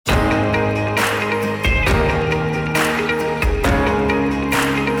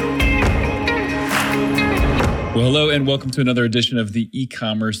Well, hello and welcome to another edition of the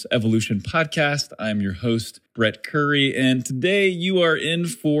E-commerce Evolution Podcast. I'm your host, Brett Curry, and today you are in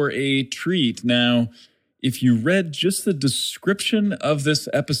for a treat. Now, if you read just the description of this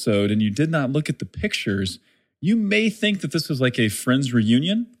episode and you did not look at the pictures, you may think that this was like a friend's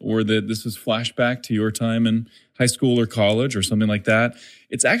reunion or that this was flashback to your time in high school or college or something like that.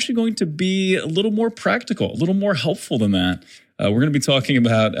 It's actually going to be a little more practical, a little more helpful than that. We're going to be talking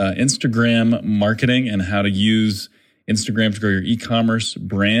about Instagram marketing and how to use Instagram to grow your e-commerce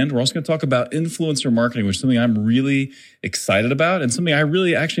brand. We're also going to talk about influencer marketing, which is something I'm really excited about and something I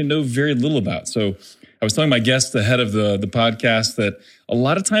really actually know very little about. So I was telling my guest ahead of the podcast that a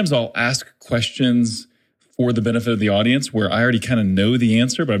lot of times I'll ask questions for the benefit of the audience where I already kind of know the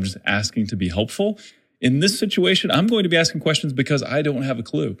answer, but I'm just asking to be helpful. In this situation, I'm going to be asking questions because I don't have a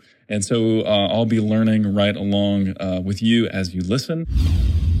clue. And so I'll be learning right along with you as you listen.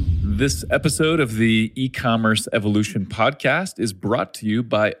 This episode of the E-commerce Evolution Podcast is brought to you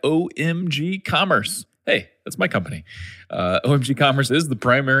by OMG Commerce. Hey, that's my company. OMG Commerce is the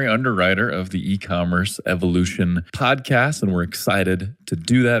primary underwriter of the E-commerce Evolution Podcast, and we're excited to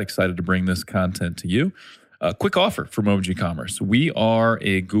do that, excited to bring this content to you. A quick offer from OMG Commerce. We are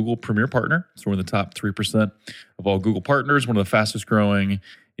a Google Premier Partner, so we're in the top 3% of all Google partners, one of the fastest growing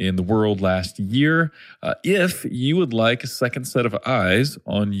in the world last year. If you would like a second set of eyes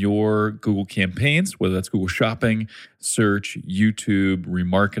on your Google campaigns, whether that's Google Shopping, Search, YouTube,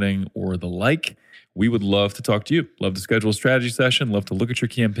 remarketing, or the like, we would love to talk to you. Love to schedule a strategy session, love to look at your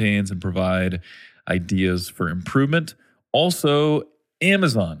campaigns and provide ideas for improvement. Also,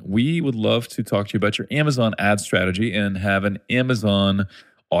 Amazon. We would love to talk to you about your Amazon ad strategy and have an Amazon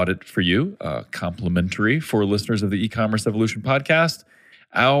audit for you, complimentary for listeners of the E-commerce Evolution Podcast.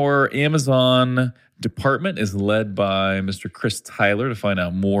 Our Amazon department is led by Mr. Chris Tyler. To find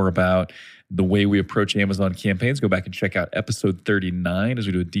out more about the way we approach Amazon campaigns, go back and check out episode 39 as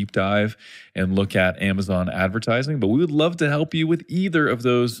we do a deep dive and look at Amazon advertising. But we would love to help you with either of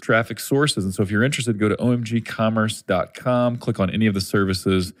those traffic sources. And so if you're interested, go to omgcommerce.com, click on any of the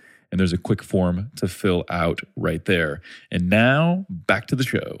services, and there's a quick form to fill out right there. And now back to the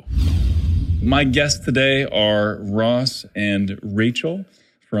show. My guests today are Ross and Rachel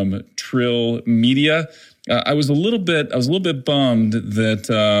from Trill Media. I was a little bit bummed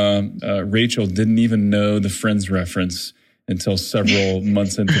that Rachel didn't even know the Friends reference until several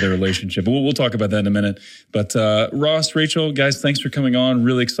months into their relationship. But we'll talk about that in a minute. But Ross, Rachel, guys, thanks for coming on.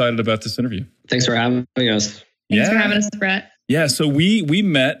 Really excited about this interview. Thanks for having us. Thanks for having us, Brett. Yeah, so we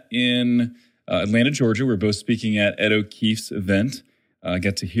met in Atlanta, Georgia. We were both speaking at Ed O'Keefe's event. I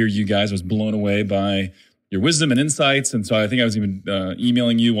got to hear you guys. I was blown away by your wisdom and insights. And so I think I was even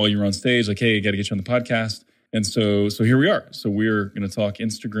emailing you while you were on stage, like, hey, I got to get you on the podcast. And so here we are. So we're going to talk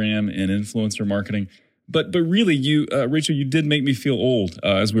Instagram and influencer marketing. But really, you, Rachel, you did make me feel old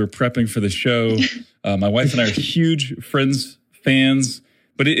as we were prepping for the show. My wife and I are huge Friends fans.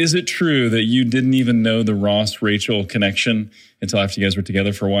 But is it true that you didn't even know the Ross-Rachel connection until after you guys were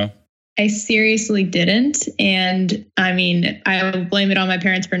together for a while? I seriously didn't. And I mean, I blame it on my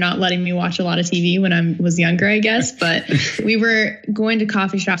parents for not letting me watch a lot of TV when I was younger, I guess. But we were going to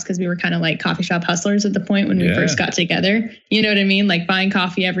coffee shops because we were kind of like coffee shop hustlers at the point when we first got together. You know what I mean? Like buying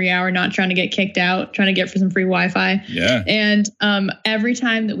coffee every hour, not trying to get kicked out, trying to get for some free Wi-Fi. Yeah. And every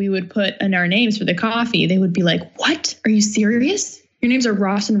time that we would put in our names for the coffee, they would be like, "What? Are you serious? Your names are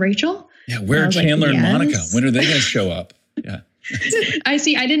Ross and Rachel?" Yeah. Where are Chandler and Monica? When are they going to show up? Yeah. I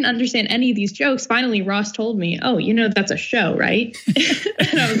didn't understand any of these jokes. Finally, Ross told me, "Oh, you know, that's a show, right?"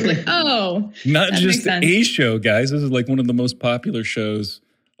 And I was like, "Oh, not just a show, guys. This is like one of the most popular shows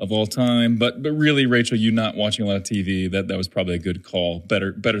of all time." But really, Rachel, you not watching a lot of TV, that was probably a good call.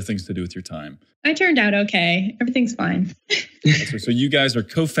 Better things to do with your time. I turned out okay. Everything's fine. So you guys are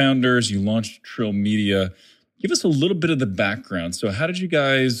co-founders. You launched Trill Media. Give us a little bit of the background. So how did you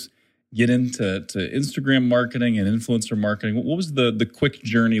guys get into Instagram marketing and influencer marketing? What was the quick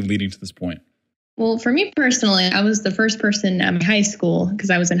journey leading to this point? Well, for me personally, I was the first person at my high school, because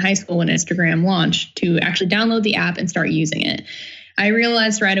I was in high school when Instagram launched, to actually download the app and start using it. I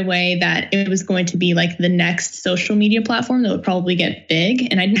realized right away that it was going to be like the next social media platform that would probably get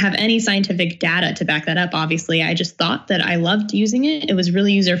big. And I didn't have any scientific data to back that up, obviously. I just thought that I loved using it. It was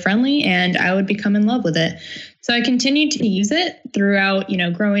really user friendly and I would become in love with it. So I continued to use it throughout,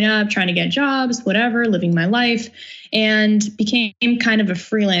 growing up, trying to get jobs, whatever, living my life, and became kind of a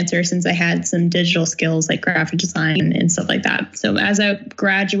freelancer since I had some digital skills like graphic design and stuff like that. So as I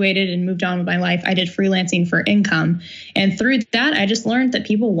graduated and moved on with my life, I did freelancing for income. And through that, I just learned that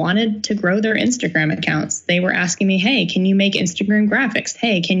people wanted to grow their Instagram accounts. They were asking me, hey, can you make Instagram graphics?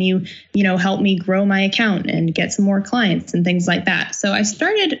 Hey, can you, help me grow my account and get some more clients and things like that. So I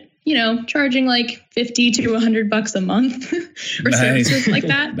started charging like $50 to $100 a month for services like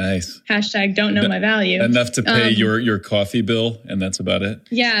that. Nice. Hashtag don't know my value. Enough to pay your coffee bill, and that's about it.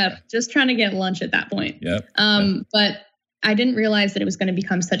 Yeah, just trying to get lunch at that point. Yep. But I didn't realize that it was going to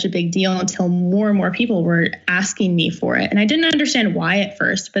become such a big deal until more and more people were asking me for it. And I didn't understand why at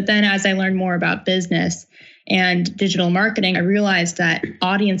first. But then as I learned more about business and digital marketing, I realized that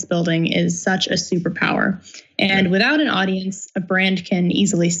audience building is such a superpower. And without an audience, a brand can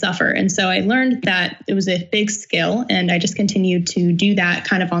easily suffer. And so I learned that it was a big skill, and I just continued to do that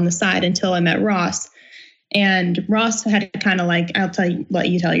kind of on the side until I met Ross. And Ross had kind of like, let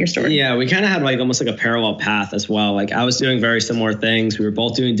you tell your story. Yeah, we kind of had like almost like a parallel path as well. Like I was doing very similar things. We were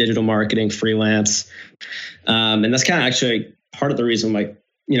both doing digital marketing, freelance. And that's kind of actually part of the reason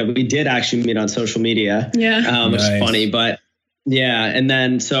we did actually meet on social media, which is funny, but yeah. And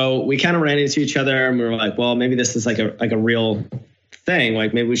then, so we kind of ran into each other and we were like, well, maybe this is like a real thing.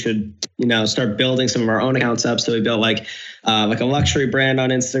 Like maybe we should, start building some of our own accounts up. So we built like a luxury brand on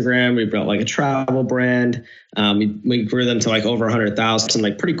Instagram. We built like a travel brand. We grew them to like over 100,000,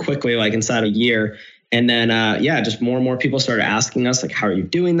 like pretty quickly, like inside a year. And then, just more and more people started asking us like, how are you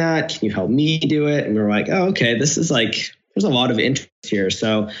doing that? Can you help me do it? And we were like, oh, okay, this is like, there's a lot of interest here.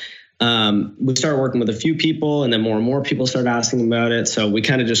 So we started working with a few people, and then more and more people started asking about it. So we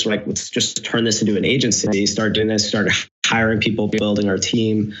kind of just like, let's just turn this into an agency, start doing this, started hiring people, building our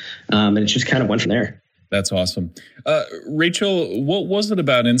team. And it just kind of went from there. That's awesome. Rachel, what was it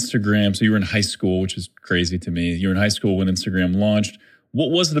about Instagram? So you were in high school, which is crazy to me. You were in high school when Instagram launched. What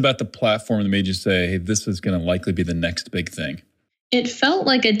was it about the platform that made you say, hey, this is going to likely be the next big thing? It felt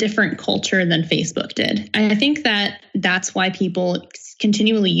like a different culture than Facebook did. I think that that's why people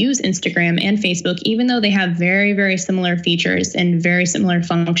continually use Instagram and Facebook, even though they have very, very similar features and very similar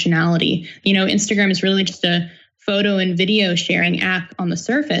functionality. Instagram is really just a photo and video sharing app on the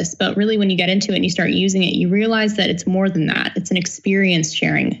surface, but really when you get into it and you start using it, you realize that it's more than that. It's an experience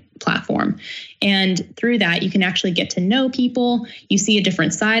sharing platform. And through that, you can actually get to know people. You see a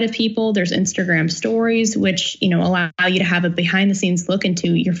different side of people. There's Instagram stories, which, allow you to have a behind the scenes look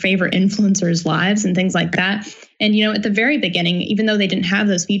into your favorite influencers' lives and things like that. And, at the very beginning, even though they didn't have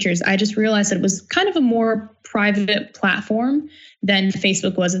those features, I just realized that it was kind of a more private platform than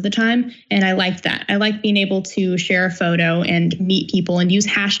Facebook was at the time. And I liked that. I liked being able to share a photo and meet people and use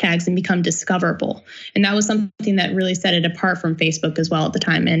hashtags and become discoverable. And that was something that really set it apart from Facebook as well at the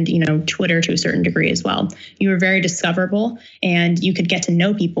time. And, Twitter to a certain degree as well. You were very discoverable and you could get to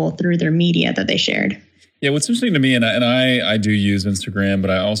know people through their media that they shared. Yeah, what's interesting to me, and I do use Instagram,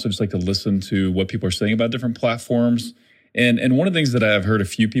 but I also just like to listen to what people are saying about different platforms. And one of the things that I've heard a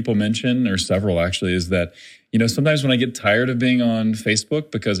few people mention, or several actually, is that, sometimes when I get tired of being on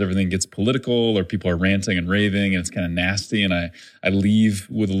Facebook because everything gets political or people are ranting and raving and it's kind of nasty and I leave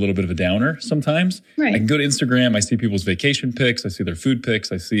with a little bit of a downer sometimes. Right. I can go to Instagram, I see people's vacation pics, I see their food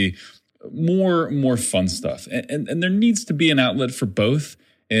pics, I see more fun stuff. And there needs to be an outlet for both.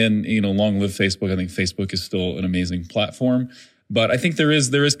 And, long live Facebook. I think Facebook is still an amazing platform. But I think there is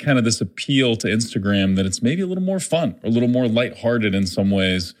kind of this appeal to Instagram that it's maybe a little more fun, or a little more lighthearted in some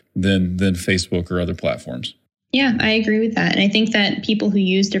ways than Facebook or other platforms. Yeah, I agree with that. And I think that people who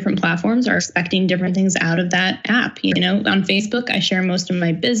use different platforms are expecting different things out of that app. On Facebook, I share most of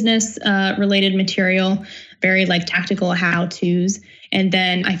my business related material, very like tactical how-tos. And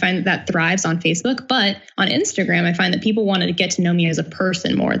then I find that thrives on Facebook. But on Instagram, I find that people wanted to get to know me as a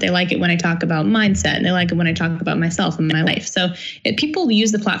person more. They like it when I talk about mindset, and they like it when I talk about myself and my life. So people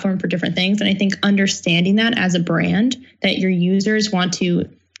use the platform for different things. And I think understanding that as a brand, that your users want to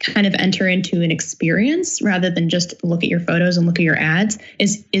kind of enter into an experience rather than just look at your photos and look at your ads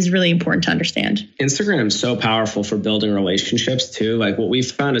is really important to understand. Instagram is so powerful for building relationships too. Like what we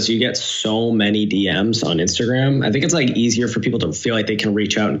found is you get so many DMs on Instagram. I think it's like easier for people to feel like they can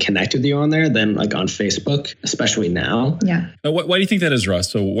reach out and connect with you on there than like on Facebook, especially now. Yeah. Why do you think that is,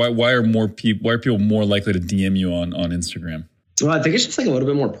 Russ? So why are people more likely to DM you on Instagram? Well, I think it's just like a little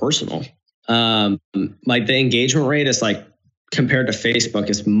bit more personal. Like the engagement rate is like compared to Facebook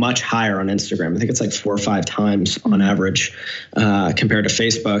is much higher on Instagram. I think it's like 4 or 5 times on average compared to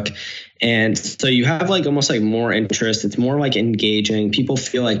Facebook. And so you have like almost like more interest. It's more like engaging. People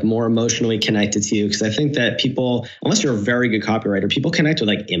feel like more emotionally connected to you. Because I think that people, unless you're a very good copywriter, people connect with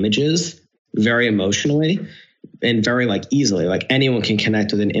like images very emotionally and very like easily. Like anyone can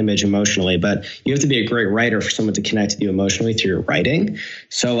connect with an image emotionally, but you have to be a great writer for someone to connect with you emotionally through your writing.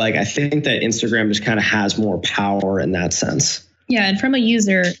 So like I think that Instagram just kind of has more power in that sense. Yeah, and from a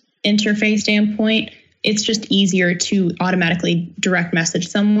user interface standpoint, it's just easier to automatically direct message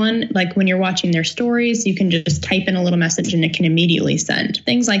someone. Like when you're watching their stories, you can just type in a little message and it can immediately send.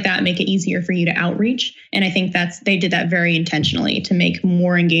 Things like that make it easier for you to outreach. And I think they did that very intentionally to make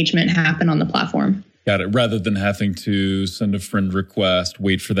more engagement happen on the platform. Got it. Rather than having to send a friend request,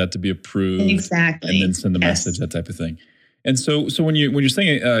 wait for that to be approved, exactly, and then send a message, that type of thing. And so when you're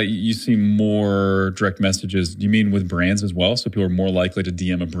saying you see more direct messages, do you mean with brands as well? So people are more likely to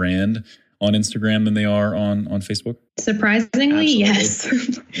DM a brand on Instagram than they are on Facebook? Surprisingly, yes.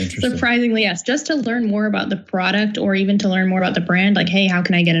 Surprisingly, yes. Just to learn more about the product or even to learn more about the brand, like, hey, how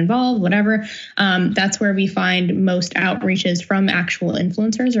can I get involved? Whatever. That's where we find most outreaches from actual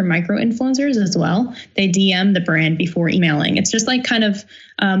influencers or micro influencers as well. They DM the brand before emailing. It's just like kind of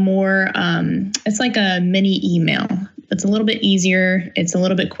it's like a mini email. It's a little bit easier. It's a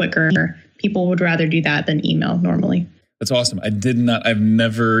little bit quicker. People would rather do that than email normally. That's awesome. I've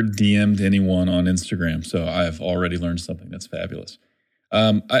never DM'd anyone on Instagram, so I've already learned something. That's fabulous.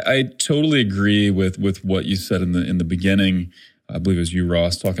 I totally agree with what you said in the beginning. I believe it was you,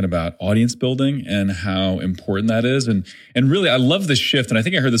 Ross, talking about audience building and how important that is. And really, I love this shift. And I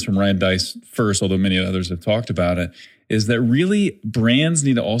think I heard this from Ryan Deiss first, although many others have talked about it, is that really brands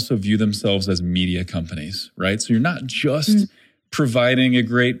need to also view themselves as media companies, right? So you're not just providing a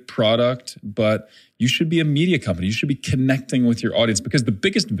great product, but you should be a media company. You should be connecting with your audience, because the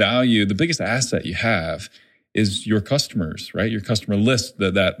biggest value, the biggest asset you have is your customers, right? Your customer list,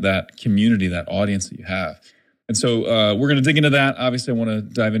 that community, that audience that you have. And so we're going to dig into that. Obviously, I want to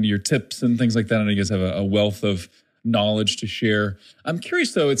dive into your tips and things like that. I know you guys have a wealth of knowledge to share. I'm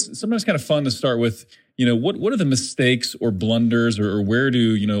curious, though, it's sometimes kind of fun to start with, what are the mistakes or blunders, or where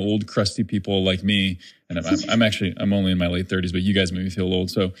do, old crusty people like me, and I'm only in my late 30s, but you guys make me feel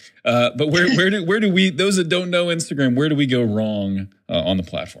old. So, but where do we, those that don't know Instagram, where do we go wrong on the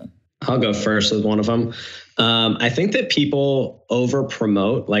platform? I'll go first with one of them. I think that people over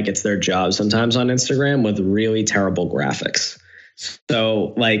promote like it's their job sometimes on Instagram with really terrible graphics.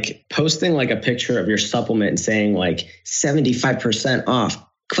 So like posting like a picture of your supplement and saying like 75% off,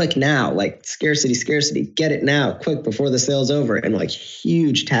 click now, like scarcity, get it now, quick before the sale's over, and like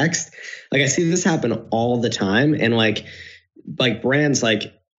huge text. Like I see this happen all the time. And like brands,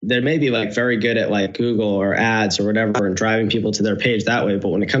 like they may be like very good at like Google or ads or whatever and driving people to their page that way. But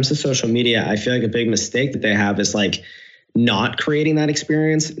when it comes to social media, I feel like a big mistake that they have is like not creating that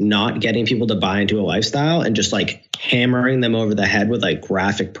experience, not getting people to buy into a lifestyle, and just like hammering them over the head with like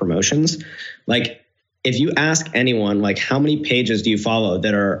graphic promotions. Like if you ask anyone, like how many pages do you follow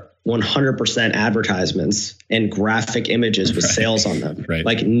that are 100% advertisements and graphic images with sales on them? Right.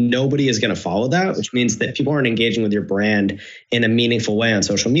 Like nobody is going to follow that, which means that people aren't engaging with your brand in a meaningful way on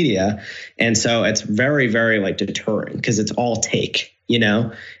social media. And so it's very, very like deterring because it's all take,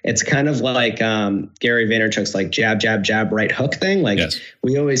 it's kind of like Gary Vaynerchuk's like jab, jab, jab, right hook thing. Like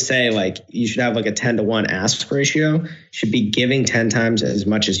we always say, like you should have like a 10-to-1 ask ratio, should be giving 10 times as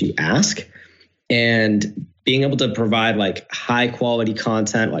much as you ask. And being able to provide like high quality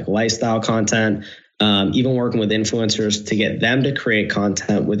content, like lifestyle content, even working with influencers to get them to create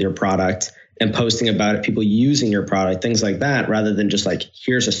content with your product and posting about it, people using your product, things like that, rather than just like,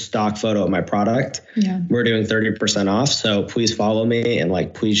 here's a stock photo of my product. Yeah. We're doing 30% off. So please follow me and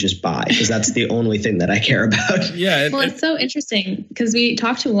like, please just buy, because that's the only thing that I care about. Yeah. Well, it's so interesting because we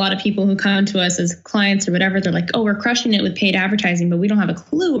talk to a lot of people who come to us as clients or whatever. They're like, oh, we're crushing it with paid advertising, but we don't have a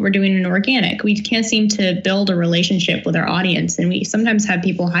clue what we're doing in organic. We can't seem to build a relationship with our audience. And we sometimes have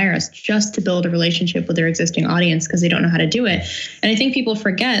people hire us just to build a relationship with their existing audience because they don't know how to do it. And I think people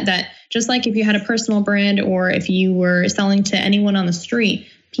forget that just like if you had a personal brand or if you were selling to anyone on the street,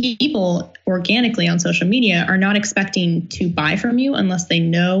 people organically on social media are not expecting to buy from you unless they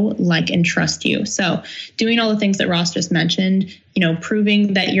know, like, and trust you. So doing all the things that Ross just mentioned,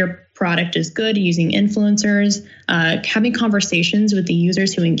 proving that your product is good, using influencers, having conversations with the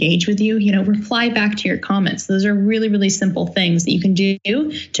users who engage with you, reply back to your comments. Those are really, really simple things that you can do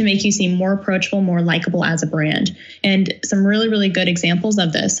to make you seem more approachable, more likable as a brand. And some really, really good examples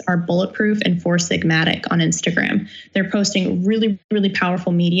of this are Bulletproof and Four Sigmatic on Instagram. They're posting really, really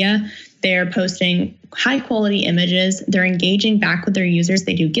powerful media They're posting high quality images. They're engaging back with their users.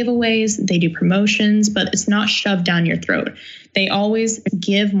 They do giveaways, they do promotions, but it's not shoved down your throat. They always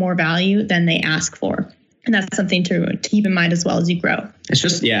give more value than they ask for. And that's something to keep in mind as well as you grow. It's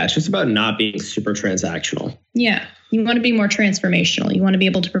just about not being super transactional. Yeah. You want to be more transformational. You want to be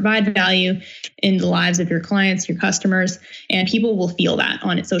able to provide value in the lives of your clients, your customers, and people will feel that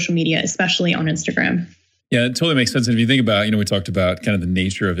on social media, especially on Instagram. Yeah, it totally makes sense. And if you think about, we talked about kind of the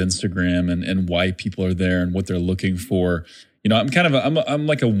nature of Instagram and why people are there and what they're looking for. I'm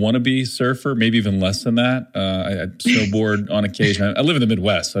like a wannabe surfer, maybe even less than that. I snowboard on occasion. I live in the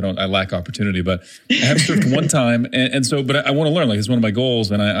Midwest, so I lack opportunity, but I have surfed one time. But I want to learn, like it's one of my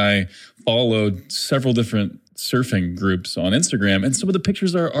goals. And I followed several different surfing groups on Instagram. And some of the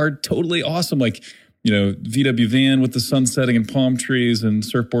pictures are totally awesome. Like, VW van with the sun setting and palm trees and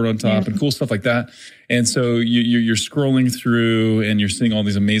surfboard on top and cool stuff like that. And so you're scrolling through and you're seeing all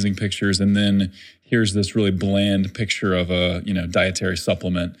these amazing pictures. And then here's this really bland picture of a, dietary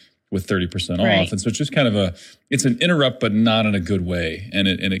supplement with 30% off. And so it's just kind of it's an interrupt, but not in a good way. And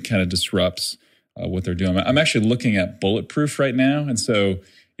it kind of disrupts what they're doing. I'm actually looking at Bulletproof right now. And so,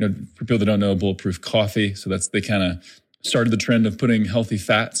 for people that don't know, Bulletproof coffee. So they kind of started the trend of putting healthy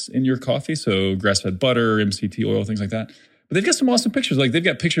fats in your coffee. So grass-fed butter, MCT oil, things like that. But they've got some awesome pictures. Like they've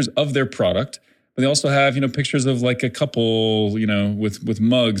got pictures of their product, but they also have, pictures of like a couple, with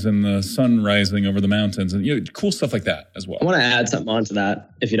mugs and the sun rising over the mountains and, cool stuff like that as well. I want to add something onto that,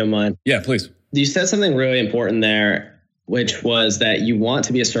 if you don't mind. Yeah, please. You said something really important there, which was that you want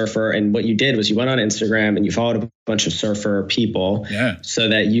to be a surfer. And what you did was you went on Instagram and you followed a bunch of surfer people so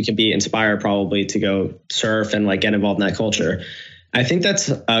that you can be inspired probably to go surf and like get involved in that culture. I think that's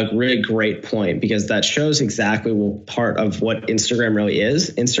a really great point because that shows exactly part of what Instagram really is.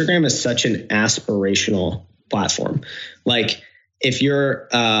 Instagram is such an aspirational platform. Like if you're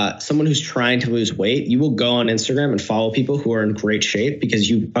someone who's trying to lose weight, you will go on Instagram and follow people who are in great shape because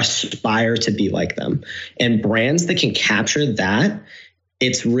you aspire to be like them. And brands that can capture that,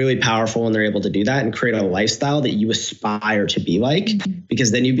 it's really powerful when they're able to do that and create a lifestyle that you aspire to be like,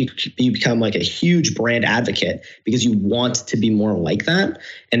 because then you become like a huge brand advocate because you want to be more like that.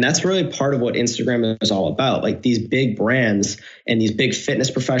 And that's really part of what Instagram is all about. Like these big brands and these big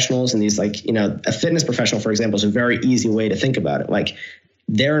fitness professionals and these a fitness professional, for example, is a very easy way to think about it. Like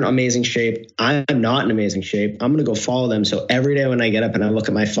they're in amazing shape. I'm not in amazing shape. I'm going to go follow them. So every day when I get up and I look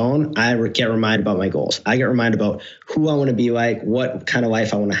at my phone, I get reminded about my goals. I get reminded about who I want to be like, what kind of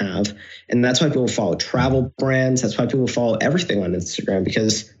life I want to have. And that's why people follow travel brands. That's why people follow everything on Instagram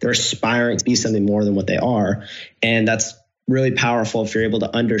because they're aspiring to be something more than what they are. And that's really powerful if you're able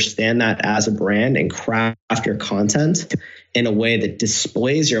to understand that as a brand and craft your content in a way that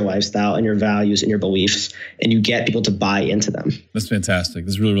displays your lifestyle and your values and your beliefs, and you get people to buy into them. That's fantastic.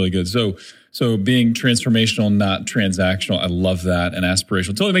 That's really, really good. So being transformational, not transactional, I love that, and aspirational.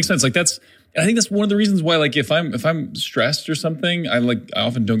 Totally makes sense. Like I think that's one of the reasons why, like, if I'm stressed or something, I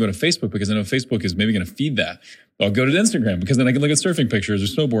often don't go to Facebook because I know Facebook is maybe going to feed that. I'll go to Instagram because then I can look at surfing pictures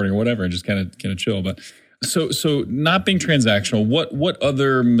or snowboarding or whatever and just kind of chill. But so not being transactional, what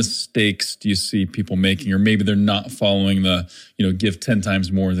other mistakes do you see people making, or maybe they're not following the, give 10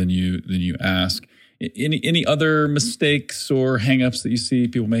 times more than you ask? Any other mistakes or hangups that you see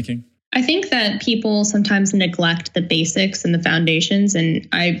people making? I think that people sometimes neglect the basics and the foundations. And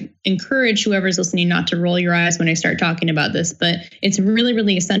I encourage whoever's listening not to roll your eyes when I start talking about this, but it's really,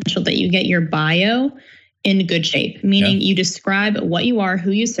 really essential that you get your bio in good shape, meaning you describe what you are,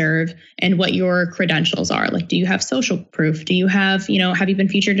 who you serve, and what your credentials are. Like, do you have social proof? Do you have, have you been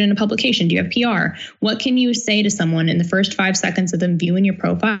featured in a publication? Do you have PR? What can you say to someone in the first 5 seconds of them viewing your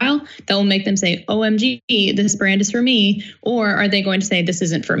profile that will make them say, OMG, this brand is for me? Or are they going to say, this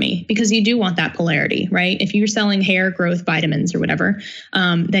isn't for me? Because you do want that polarity, right? If you're selling hair growth vitamins or whatever,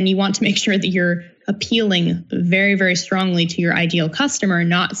 then you want to make sure that you're appealing very, very strongly to your ideal customer,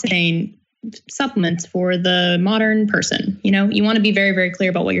 not saying supplements for the modern person. You want to be very, very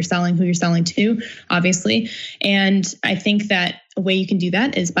clear about what you're selling, who you're selling to, obviously. And I think that a way you can do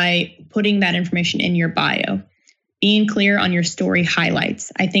that is by putting that information in your bio, being clear on your story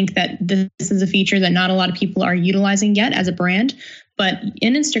highlights. I think that this is a feature that not a lot of people are utilizing yet as a brand, but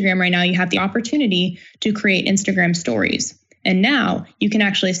in Instagram right now, you have the opportunity to create Instagram stories. And now you can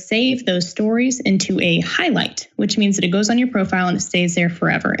actually save those stories into a highlight, which means that it goes on your profile and it stays there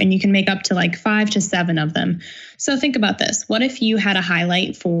forever. And you can make up to like 5 to 7 of them. So think about this. What if you had a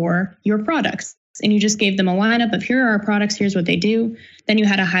highlight for your products and you just gave them a lineup of here are our products, here's what they do. Then you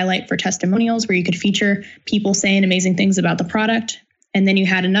had a highlight for testimonials where you could feature people saying amazing things about the product. and then you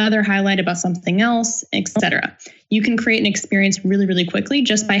had another highlight about something else, etc. You can create an experience really, really quickly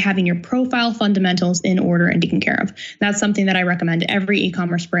just by having your profile fundamentals in order and taken care of. That's something that I recommend to every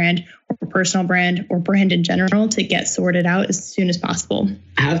e-commerce brand or personal brand or brand in general to get sorted out as soon as possible.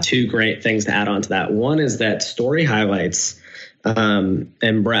 I have two great things to add on to that. One is that story highlights.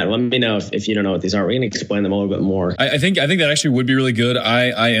 And Brett, let me know if you don't know what these are. We can explain them a little bit more. I think that actually would be really good.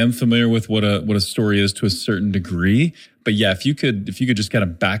 I am familiar with what a story is to a certain degree, but yeah, if you could just kind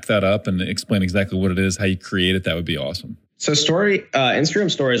of back that up and explain exactly what it is, how you create it, that would be awesome. So Instagram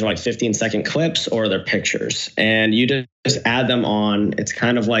stories are like 15-second clips or they're pictures, and you just add them on. It's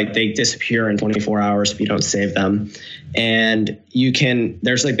kind of like they disappear in 24 hours if you don't save them. And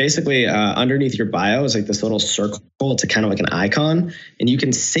there's like basically underneath your bio is like this little circle. It's a kind of like an icon, and you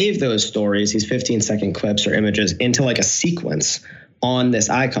can save those stories, these 15-second clips or images, into like a sequence on this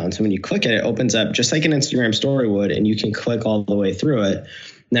icon. So when you click it, it opens up just like an Instagram story would, and you can click all the way through it.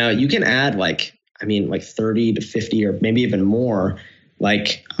 Now you can add like 30 to 50 or maybe even more,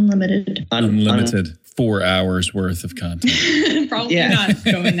 like unlimited 4 hours worth of content. Probably not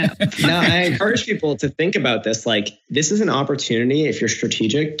going that. Now I encourage people to think about this. Like, this is an opportunity, if you're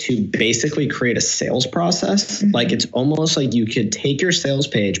strategic, to basically create a sales process. Mm-hmm. Like, it's almost like you could take your sales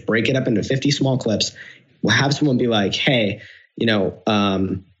page, break it up into 50 small clips, have someone be like, hey,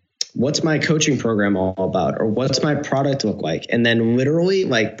 what's my coaching program all about? Or what's my product look like? And then literally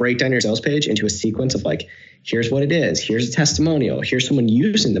like break down your sales page into a sequence of like, here's what it is. Here's a testimonial. Here's someone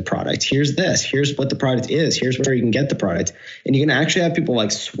using the product. Here's this. Here's what the product is. Here's where you can get the product. And you can actually have people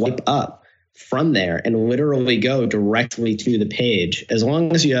like swipe up from there and literally go directly to the page. As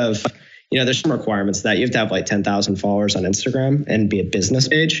long as you have, there's some requirements that you have to have like 10,000 followers on Instagram and be a business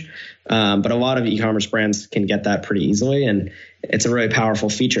page. But a lot of e-commerce brands can get that pretty easily. And it's a really powerful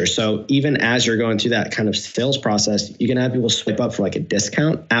feature. So even as you're going through that kind of sales process, you can have people swipe up for like a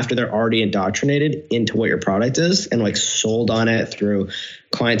discount after they're already indoctrinated into what your product is and like sold on it through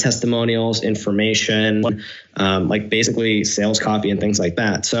client testimonials, information, like basically sales copy and things like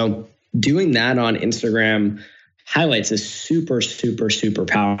that. So doing that on Instagram highlights is super, super, super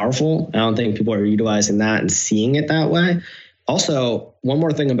powerful. I don't think people are utilizing that and seeing it that way. Also, one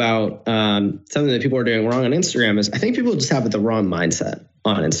more thing about something that people are doing wrong on Instagram is I think people just have the wrong mindset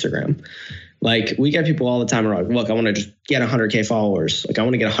on Instagram. Like, we get people all the time who are like, look, I want to just get 100K followers. Like, I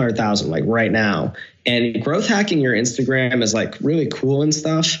want to get 100,000 like right now. And growth hacking your Instagram is like really cool and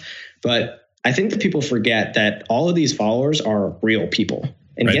stuff. But I think that people forget that all of these followers are real people.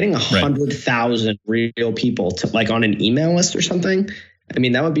 And getting 100,000 real people to like on an email list or something, I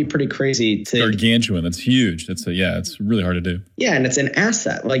mean, that would be pretty crazy. Gargantuan. That's huge. It's really hard to do. Yeah. And it's an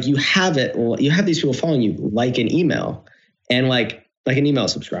asset. Like, you have these people following you like an email and like an email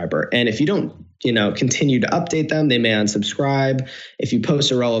subscriber. And if you don't, continue to update them, they may unsubscribe. If you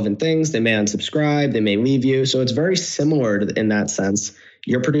post irrelevant things, they may unsubscribe. They may leave you. So it's very similar in that sense.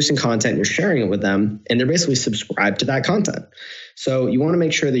 You're producing content, you're sharing it with them, and they're basically subscribed to that content. So you want to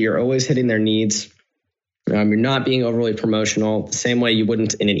make sure that you're always hitting their needs. You're not being overly promotional the same way you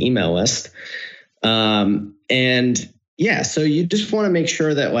wouldn't in an email list. So you just want to make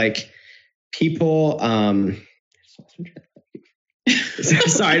sure that like people,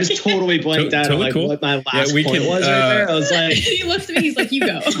 sorry, I just totally blanked out on like cool. What my last point was right there. I was like, he looks at me, he's like, you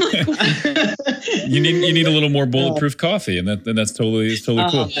go. You need a little more bulletproof coffee, and that's totally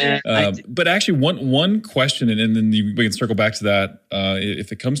cool. But actually, one question, and then we can circle back to that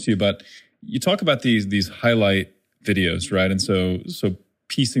if it comes to you. But you talk about these highlight videos, right? And so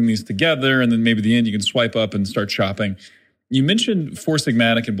piecing these together, and then maybe at the end you can swipe up and start shopping. You mentioned Four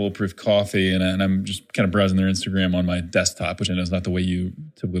Sigmatic and Bulletproof Coffee, and I'm just kind of browsing their Instagram on my desktop, which I know is not the way you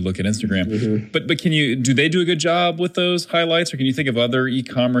typically look at Instagram. Mm-hmm. But do they do a good job with those highlights, or can you think of other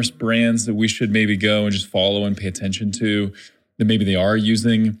e-commerce brands that we should maybe go and just follow and pay attention to that maybe they are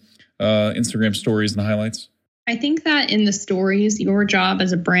using Instagram stories and highlights? I think that in the stories, your job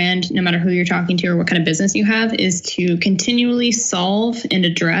as a brand, no matter who you're talking to or what kind of business you have, is to continually solve and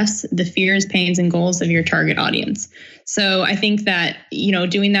address the fears, pains, and goals of your target audience. So I think that,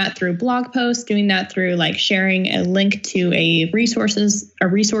 doing that through blog posts, doing that through like sharing a link to a resource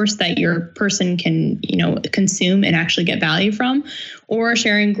that your person can, consume and actually get value from, or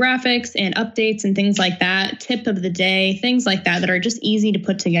sharing graphics and updates and things like that, tip of the day, things like that are just easy to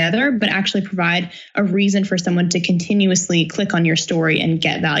put together, but actually provide a reason for someone to continuously click on your story and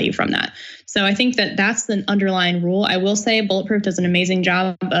get value from that. So I think that that's the underlying rule. I will say Bulletproof does an amazing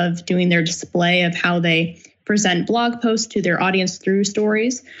job of doing their display of how they present blog posts to their audience through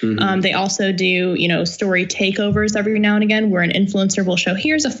stories. They also do, story takeovers every now and again, where an influencer will show,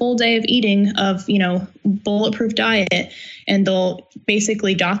 here's a full day of eating of, bulletproof diet. And they'll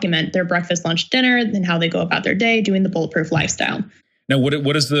basically document their breakfast, lunch, dinner, and how they go about their day doing the bulletproof lifestyle. Now,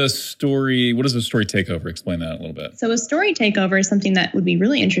 what is the story? What is the story takeover? Explain that a little bit. So a story takeover is something that would be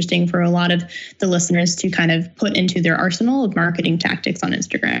really interesting for a lot of the listeners to kind of put into their arsenal of marketing tactics on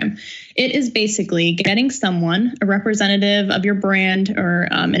Instagram. It is basically getting someone, a representative of your brand or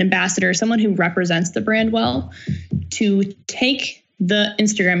an ambassador, someone who represents the brand well, to take the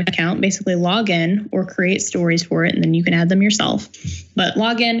Instagram account, basically log in or create stories for it, and then you can add them yourself. But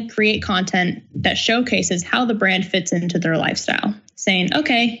log in, create content that showcases how the brand fits into their lifestyle. Saying,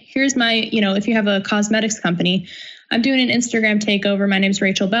 okay, here's my, if you have a cosmetics company, I'm doing an Instagram takeover. My name's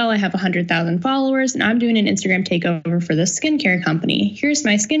Rachel Bell. I have 100,000 followers, and I'm doing an Instagram takeover for this skincare company. Here's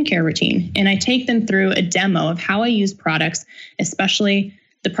my skincare routine. And I take them through a demo of how I use products, especially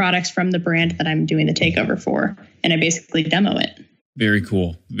the products from the brand that I'm doing the takeover for. And I basically demo it. Very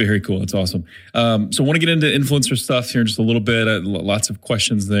cool. Very cool. That's awesome. So I want to get into influencer stuff here in just a little bit. Lots of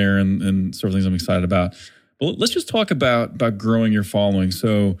questions there and sort of things I'm excited about. But let's just talk about growing your following.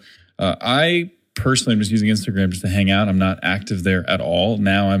 So I personally am just using Instagram just to hang out. I'm not active there at all.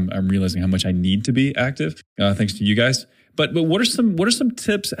 Now I'm realizing how much I need to be active, thanks to you guys. But what are some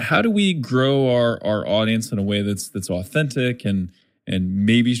tips? How do we grow our audience in a way that's authentic and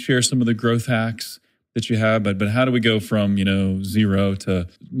maybe share some of the growth hacks that you have, but how do we go from, 0 to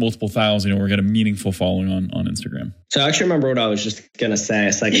multiple thousand, or get a meaningful following on Instagram? So I actually remember what I was just going to say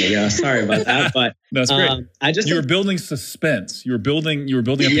a second ago. Sorry about that, but that's great. You were building suspense. You were building up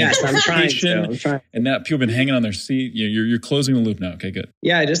anticipation. I'm trying. And now people have been hanging on their seat. You're closing the loop now. Okay, good.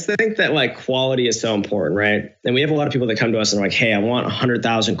 Yeah. I just think that quality is so important, right? And we have a lot of people that come to us and are like, hey, I want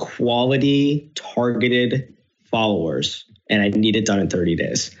 100,000 quality targeted followers, and I need it done in 30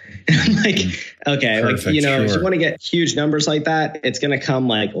 days. I'm like, okay, perfect, if you want to get huge numbers like that, it's going to come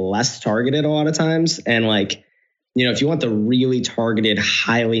less targeted a lot of times. And if you want the really targeted,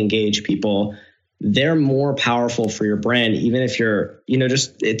 highly engaged people, they're more powerful for your brand. Even if you're,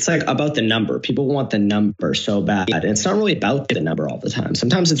 it's about the number. People want the number so bad. And it's not really about the number all the time.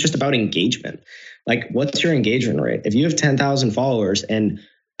 Sometimes it's just about engagement. What's your engagement rate? If you have 10,000 followers and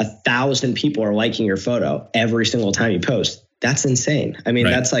 1,000 people are liking your photo every single time you post, that's insane. I mean,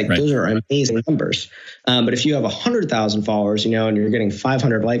 that's those are amazing numbers. But if you have 100,000 followers, and you're getting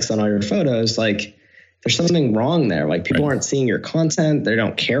 500 likes on all your photos, there's something wrong there. People aren't seeing your content. They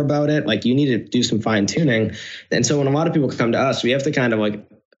don't care about it. You need to do some fine tuning. And so when a lot of people come to us, we have to kind of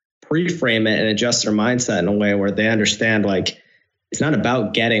pre-frame it and adjust their mindset in a way where they understand, it's not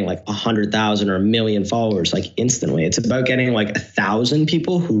about getting 100,000 or 1 million followers instantly. It's about getting 1,000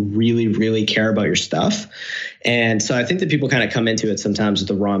 people who really, really care about your stuff. And so I think that people kind of come into it sometimes with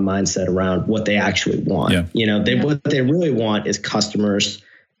the wrong mindset around what they actually want. Yeah. What they really want is customers,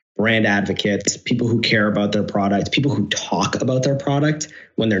 brand advocates, people who care about their product, people who talk about their product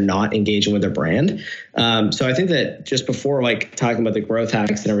when they're not engaging with their brand. So I think that just before talking about the growth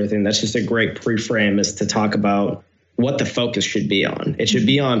hacks and everything, that's just a great pre-frame is to talk about what the focus should be on. It should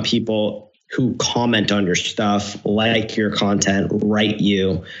be on people who comment on your stuff, like your content, write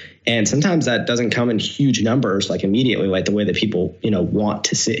you. And sometimes that doesn't come in huge numbers, immediately, the way that people, want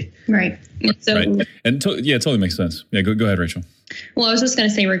to see. Right. So, right. And it totally makes sense. Yeah, go ahead, Rachel. Well, I was just going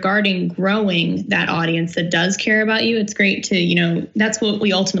to say regarding growing that audience that does care about you, it's great to, that's what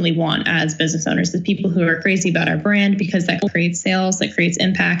we ultimately want as business owners, the people who are crazy about our brand, because that creates sales, that creates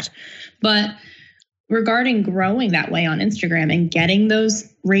impact. But regarding growing that way on Instagram and getting those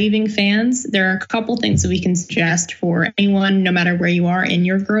raving fans, there are a couple things that we can suggest for anyone, no matter where you are in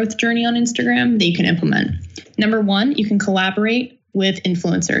your growth journey on Instagram, that you can implement. Number one, you can collaborate with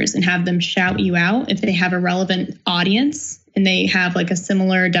influencers and have them shout you out if they have a relevant audience and they have a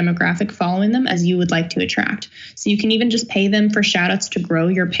similar demographic following them as you would like to attract. So you can even just pay them for shout outs to grow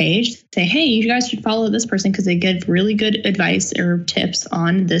your page. Say, hey, you guys should follow this person because they give really good advice or tips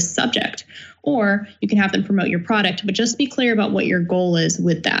on this subject. Or you can have them promote your product, but just be clear about what your goal is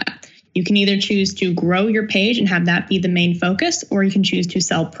with that. You can either choose to grow your page and have that be the main focus, or you can choose to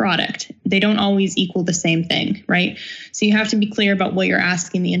sell product. They don't always equal the same thing, right? So you have to be clear about what you're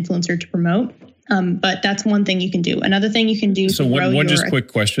asking the influencer to promote. But that's one thing you can do. Another thing you can do. So one just quick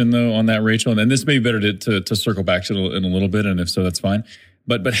question though on that, Rachel, and this may be better to circle back to in a little bit, and if so, that's fine.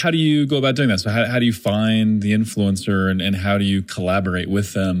 But how do you go about doing that? So how do you find the influencer and how do you collaborate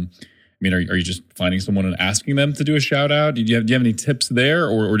with them? mean, are you just finding someone and asking them to do a shout out? Do you have any tips there,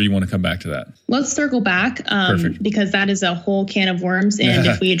 or do you want to come back to that? Let's circle back because that is a whole can of worms. And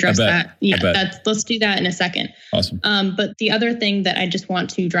if we address that, let's do that in a second. Awesome. But the other thing that I just want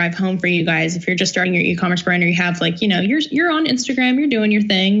to drive home for you guys, if you're just starting your e-commerce brand, or you have you're on Instagram, you're doing your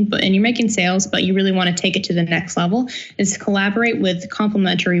thing, and you're making sales, but you really want to take it to the next level, is collaborate with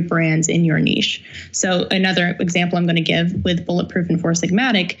complementary brands in your niche. So another example I'm going to give with Bulletproof and Four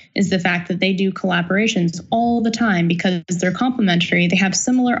Sigmatic is the fact that they do collaborations all the time because they're complementary. They have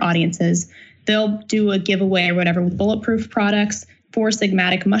similar audiences. They'll do a giveaway or whatever with Bulletproof products, Four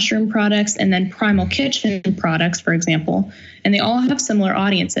Sigmatic mushroom products, and then Primal Kitchen products, for example. And they all have similar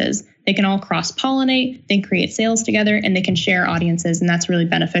audiences. They can all cross-pollinate, they create sales together, and they can share audiences, and that's really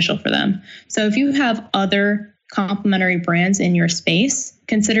beneficial for them. So if you have other complementary brands in your space,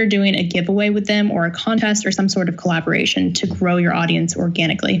 consider doing a giveaway with them or a contest or some sort of collaboration to grow your audience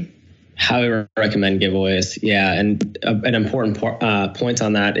organically. Highly recommend giveaways. Yeah. And an important point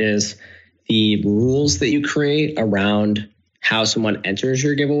on that is the rules that you create around how someone enters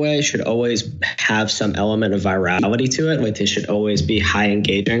your giveaway should always have some element of virality to it. Like they should always be high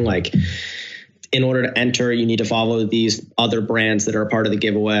engaging. Like in order to enter, you need to follow these other brands that are a part of the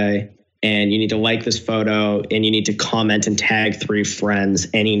giveaway. And you need to like this photo, and you need to comment and tag 3 friends,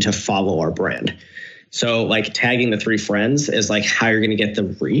 and you need to follow our brand. So like tagging the 3 friends is like how you're going to get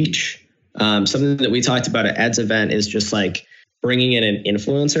the reach. Something that we talked about at Ed's event is just like bringing in an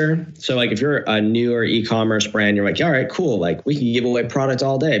influencer. So like if you're a newer e-commerce brand, you're like, all right, cool. Like we can give away product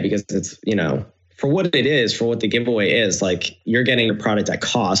all day because it's, for what it is, for what the giveaway is, like you're getting your product at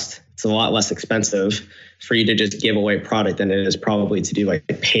cost. It's a lot less expensive for you to just give away product than it is probably to do like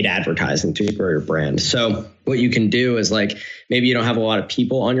paid advertising to grow your brand. So what you can do is like, maybe you don't have a lot of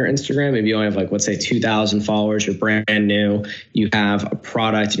people on your Instagram. Maybe you only have like, let's say 2,000 followers, you're brand new, you have a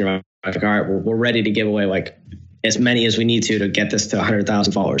product and you're like, all right, we're ready to give away like as many as we need to get this to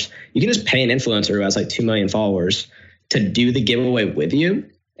 100,000 followers. You can just pay an influencer who has like 2 million followers to do the giveaway with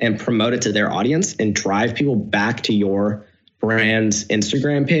you and promote it to their audience and drive people back to your brand's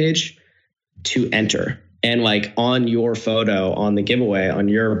Instagram page to enter. And like on your photo on the giveaway on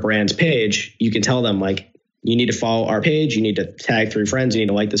your brand's page, you can tell them like, you need to follow our page, you need to tag 3 friends, you need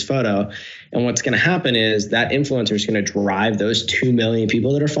to like this photo. And what's going to happen is that influencer is going to drive those 2 million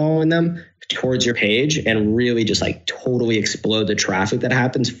people that are following them towards your page and really just like totally explode the traffic that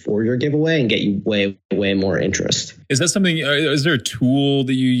happens for your giveaway and get you way, way more interest. Is that something, is there a tool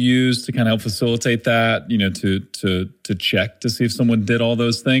that you use to kind of help facilitate that, to check to see if someone did all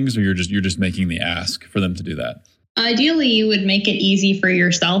those things, or you're just making the ask for them to do that? Ideally, you would make it easy for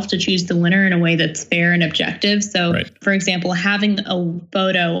yourself to choose the winner in a way that's fair and objective. So, For example, having a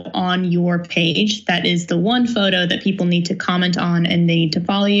photo on your page that is the one photo that people need to comment on and they need to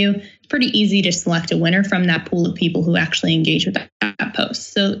follow you, it's pretty easy to select a winner from that pool of people who actually engage with that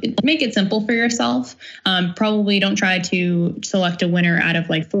post. So make it simple for yourself. Probably don't try to select a winner out of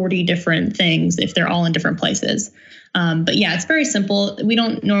like 40 different things if they're all in different places. But yeah, it's very simple. We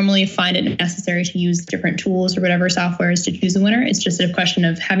don't normally find it necessary to use different tools or whatever softwares to choose a winner. It's just a question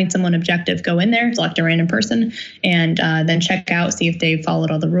of having someone objective go in there, select a random person, and then check out, see if they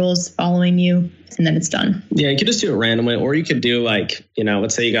followed all the rules following you, and then it's done. Yeah, you could just do it randomly, or you could do like,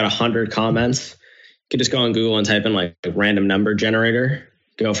 let's say you got 100 comments. You could just go on Google and type in like a random number generator,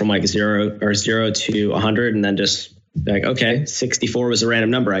 go from like 0 to 100, and then just like, okay, 64 was a random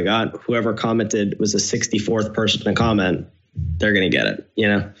number I got. Whoever commented was the 64th person to comment. They're going to get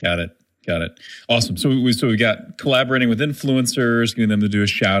it, Got it. Awesome. So we got collaborating with influencers, getting them to do a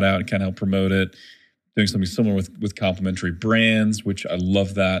shout out and kind of help promote it, doing something similar with complementary brands, which I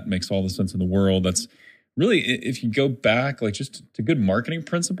love that. Makes all the sense in the world. That's really, if you go back, like just to good marketing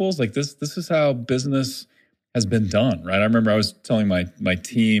principles, like this is how business has been done, right? I remember I was telling my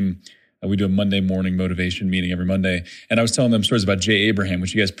team, we do a Monday morning motivation meeting every Monday, and I was telling them stories about Jay Abraham.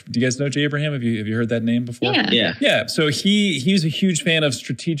 Do you guys know Jay Abraham? Have you heard that name before? Yeah. So he's a huge fan of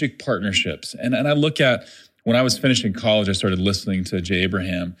strategic partnerships, and I look at when I was finishing college, I started listening to Jay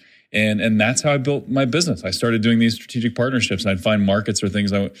Abraham, and that's how I built my business. I started doing these strategic partnerships, and I'd find markets or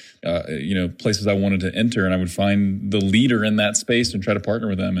things places I wanted to enter, and I would find the leader in that space and try to partner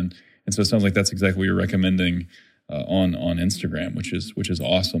with them, and so it sounds like that's exactly what you're recommending on Instagram, which is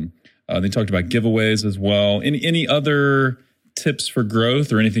awesome. They talked about giveaways as well. Any other tips for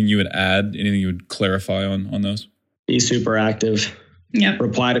growth or anything you would add, anything you would clarify on those? Be super active. Yep.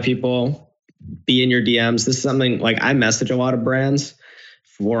 Reply to people. Be in your DMs. This is something like I message a lot of brands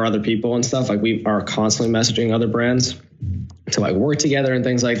for other people and stuff. Like we are constantly messaging other brands to like work together and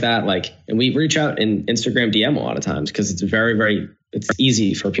things like that. Like, and we reach out in Instagram DM a lot of times because it's it's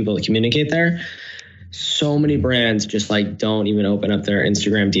easy for people to communicate there. So many brands just like don't even open up their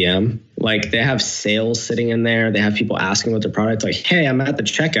Instagram DM. Like they have sales sitting in there. They have people asking what their product, like, hey, I'm at the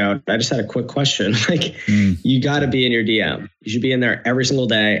checkout. I just had a quick question. Like you got to be in your DM. You should be in there every single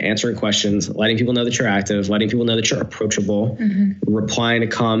day, answering questions, letting people know that you're active, letting people know that you're approachable, replying to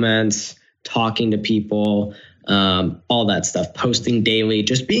comments, talking to people, all that stuff, posting daily,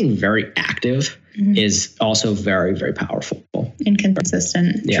 just being very active is also very, very powerful. And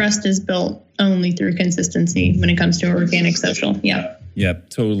consistent. Yeah. Trust is built only through consistency when it comes to organic social. Yeah. Yeah,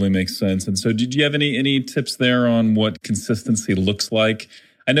 totally makes sense. And so did you have any tips there on what consistency looks like?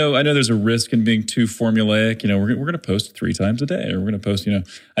 I know there's a risk in being too formulaic. You know, we're going to post 3 times a day, or we're going to post, you know,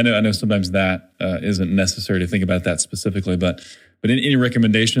 I know sometimes that isn't necessary to think about that specifically, but any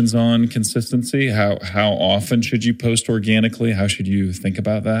recommendations on consistency? How often should you post organically? How should you think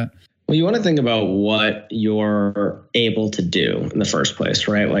about that? Well, you want to think about what you're able to do in the first place,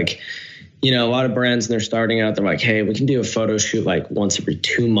 right? Like, you know, a lot of brands, when they're starting out, they're like, hey, we can do a photo shoot like once every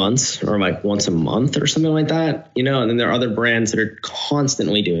 2 months or like once a month or something like that, you know, and then there are other brands that are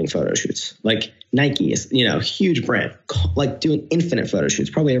constantly doing photo shoots. Like Nike is, you know, huge brand, like doing infinite photo shoots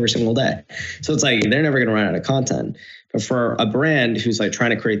probably every single day. So it's like, they're never going to run out of content. But for a brand who's like trying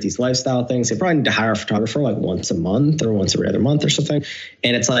to create these lifestyle things, they probably need to hire a photographer like once a month or once every other month or something.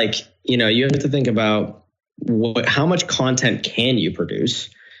 And it's like, you know, you have to think about how much content can you produce,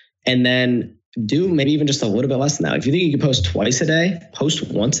 and then do maybe even just a little bit less than that. If you think you can post twice a day, post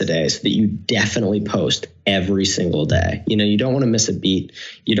once a day so that you definitely post every single day. You know, you don't want to miss a beat.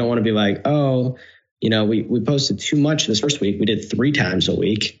 You don't want to be like, oh, you know, we posted too much this first week. We did 3 times a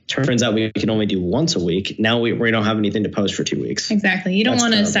week. Turns out we can only do once a week. Now we don't have anything to post for 2 weeks. Exactly. You don't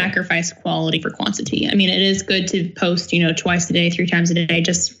want to sacrifice quality for quantity. I mean, it is good to post, you know, twice a day, 3 times a day,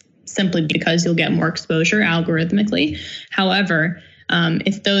 just simply because you'll get more exposure algorithmically. However,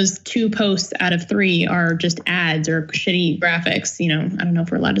 if those 2 posts out of 3 are just ads or shitty graphics, you know, I don't know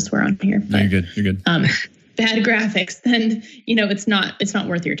if we're allowed to swear on here. But, no, you're good. Bad graphics, then, you know, it's not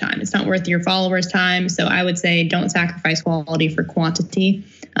worth your time. It's not worth your followers' time. So I would say don't sacrifice quality for quantity,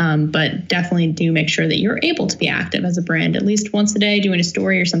 but definitely do make sure that you're able to be active as a brand at least once a day, doing a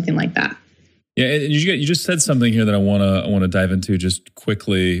story or something like that. Yeah, and you just said something here that I want to dive into just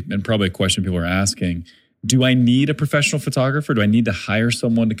quickly, and probably a question people are asking. Do I need a professional photographer? Do I need to hire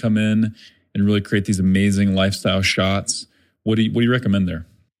someone to come in and really create these amazing lifestyle shots? What do you recommend there?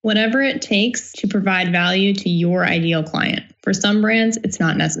 Whatever it takes to provide value to your ideal client. For some brands, it's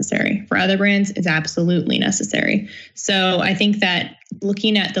not necessary. For other brands, it's absolutely necessary. So I think that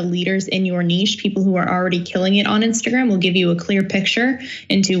looking at the leaders in your niche, people who are already killing it on Instagram, will give you a clear picture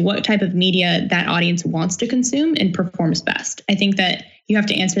into what type of media that audience wants to consume and performs best. I think that you have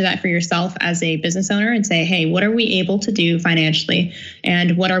to answer that for yourself as a business owner and say, hey, what are we able to do financially?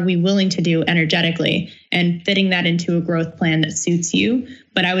 And what are we willing to do energetically? And fitting that into a growth plan that suits you.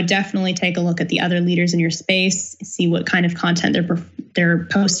 But I would definitely take a look at the other leaders in your space, see what kind of content they're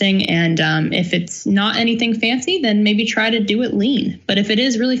posting. And if it's not anything fancy, then maybe try to do it lean. But if it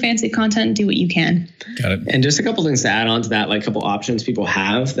is really fancy content, do what you can. Got it. And just a couple things to add on to that, like a couple options people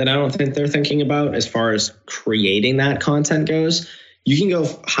have that I don't think they're thinking about as far as creating that content goes. You can go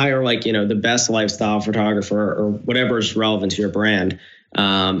hire like, you know, the best lifestyle photographer or whatever is relevant to your brand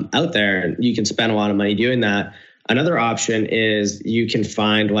out there. And you can spend a lot of money doing that. Another option is you can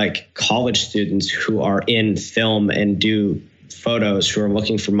find like college students who are in film and do photos who are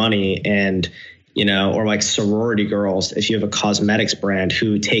looking for money, and, you know, or like sorority girls. If you have a cosmetics brand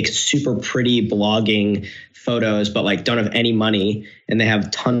who takes super pretty blogging photos, but like don't have any money and they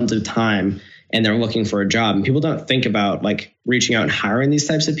have tons of time and they're looking for a job, and people don't think about like reaching out and hiring these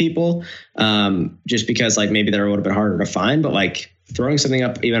types of people just because like maybe they're a little bit harder to find, but like throwing something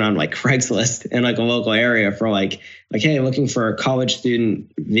up even on like Craigslist in like a local area for like, hey, looking for a college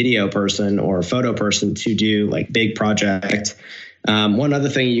student video person or photo person to do like big project. One other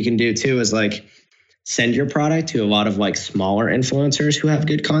thing you can do too is like send your product to a lot of like smaller influencers who have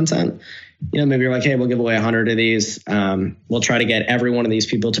good content. You know, maybe you're like, hey, we'll give away 100 of these. We'll try to get every one of these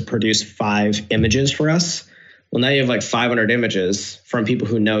people to produce 5 images for us. Well, now you have like 500 images from people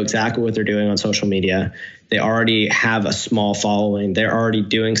who know exactly what they're doing on social media. They already have a small following. They're already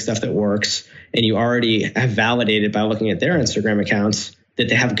doing stuff that works. And you already have validated by looking at their Instagram accounts that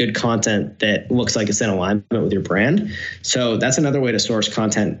they have good content that looks like it's in alignment with your brand. So that's another way to source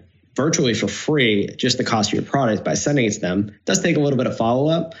content virtually for free, just the cost of your product by sending it to them. It does take a little bit of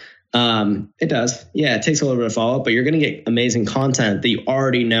follow-up. It does. Yeah, it takes a little bit of follow-up, but you're going to get amazing content that you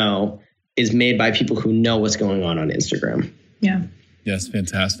already know is made by people who know what's going on Instagram. Yeah. Yes,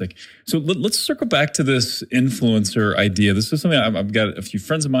 fantastic. So let's circle back to this influencer idea. This is something I've got a few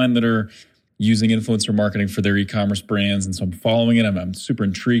friends of mine that are using influencer marketing for their e-commerce brands, and so I'm following it. I'm super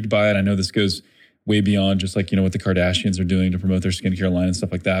intrigued by it. I know this goes way beyond just like, what the Kardashians are doing to promote their skincare line and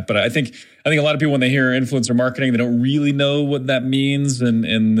stuff like that. But I think a lot of people, when they hear influencer marketing, they don't really know what that means, and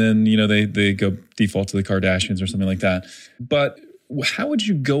then they go default to the Kardashians or something like that. But how would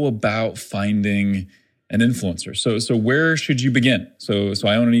you go about finding an influencer? So where should you begin? So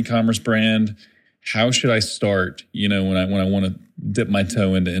I own an e-commerce brand. How should I start, when I want to dip my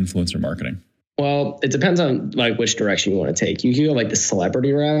toe into influencer marketing? Well, it depends on like which direction you want to take. You can go like the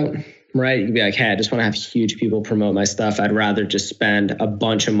celebrity route, right? You can be like, hey, I just want to have huge people promote my stuff. I'd rather just spend a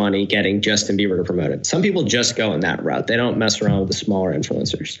bunch of money getting Justin Bieber to promote it. Some people just go in that route. They don't mess around with the smaller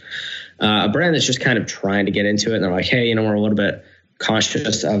influencers. A brand that's just kind of trying to get into it, and they're like, hey, we're a little bit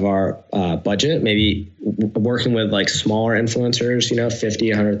conscious of our budget, maybe working with like smaller influencers, 50,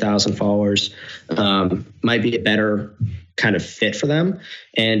 100,000 followers, might be a better kind of fit for them.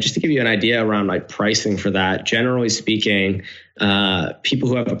 And just to give you an idea around like pricing for that, generally speaking, people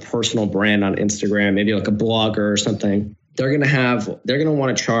who have a personal brand on Instagram, maybe like a blogger or something, they're going to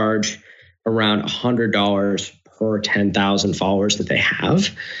want to charge around $100 per 10,000 followers that they have.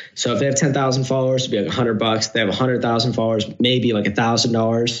 So if they have 10,000 followers, it'd be like $100. If they have 100,000 followers, maybe like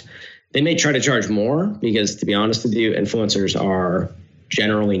 $1,000. They may try to charge more because, to be honest with you, influencers are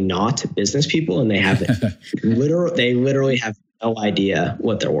generally not business people, and they have literally have no idea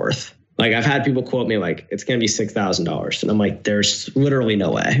what they're worth. Like I've had people quote me like it's going to be $6,000, and I'm like, there's literally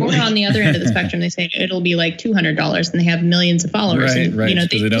no way. Or on the other end of the spectrum, they say it'll be like $200, and they have millions of followers. Right, and, right.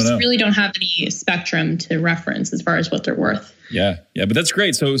 They just really don't have any spectrum to reference as far as what they're worth. Yeah, but that's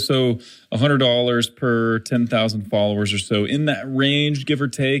great. So $100 per 10,000 followers or so, in that range, give or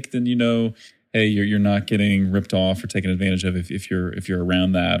take. Then hey, you're not getting ripped off or taken advantage of if you're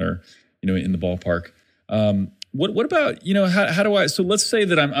around that, or in the ballpark. What about, how do I, so let's say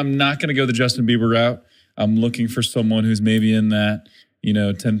that I'm not going to go the Justin Bieber route. I'm looking for someone who's maybe in that,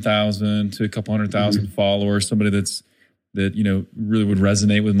 10,000 to a couple 100,000 followers, somebody that really would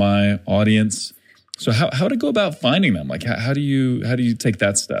resonate with my audience. So how to go about finding them? Like, how do you take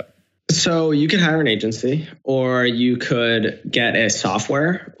that step? So you could hire an agency, or you could get a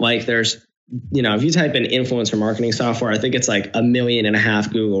software. Like there's, if you type in influencer marketing software, I think it's like 1.5 million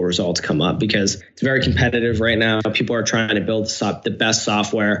Google results come up because it's very competitive right now. People are trying to build the best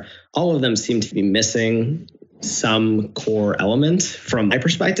software. All of them seem to be missing some core element from my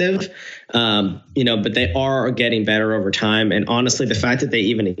perspective, but they are getting better over time. And honestly, the fact that they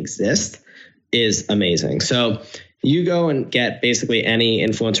even exist is amazing. So you go and get basically any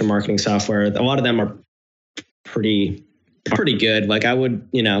influencer marketing software. A lot of them are pretty good. Like I wouldn't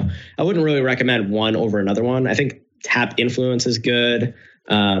really recommend one over another one. I think Tap Influence is good.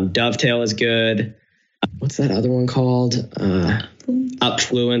 Dovetail is good. What's that other one called?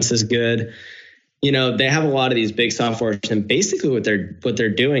 Upfluence is good. They have a lot of these big softwares, and basically what they're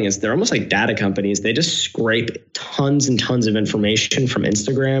doing is they're almost like data companies. They just scrape tons and tons of information from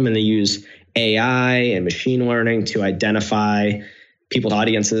Instagram, and they use AI and machine learning to identify people's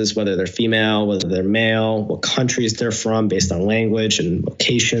audiences, whether they're female, whether they're male, what countries they're from based on language and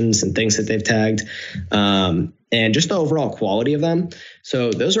locations and things that they've tagged, and just the overall quality of them.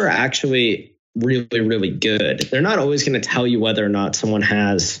 So those are actually really, really good. They're not always going to tell you whether or not someone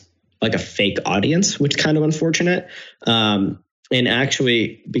has like a fake audience, which is kind of unfortunate. And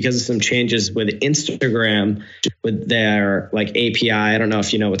actually, because of some changes with Instagram, with their like API, I don't know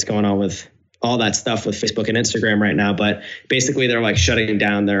if you know what's going on with all that stuff with Facebook and Instagram right now, but basically they're like shutting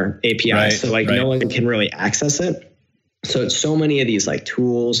down their API. Right, so like no one can really access it. So it's so many of these like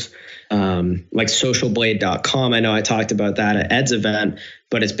tools, like socialblade.com. I know I talked about that at Ed's event,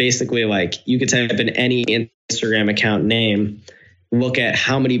 but it's basically like you could type in any Instagram account name, look at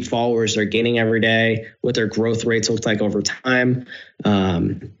how many followers they're gaining every day, what their growth rates look like over time.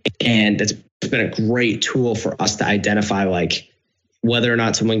 And it's been a great tool for us to identify like whether or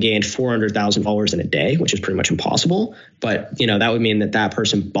not someone gained 400,000 followers in a day, which is pretty much impossible. But, that would mean that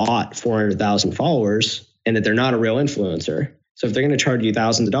person bought 400,000 followers and that they're not a real influencer. So if they're going to charge you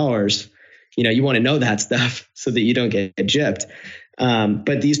thousands of dollars, you want to know that stuff so that you don't get gypped.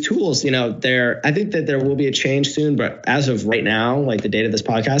 But these tools, I think that there will be a change soon. But as of right now, like the date of this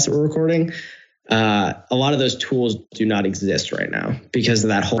podcast that we're recording, a lot of those tools do not exist right now because of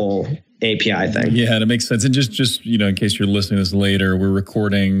that whole API thing. Yeah, that makes sense. And just in case you're listening to this later, we're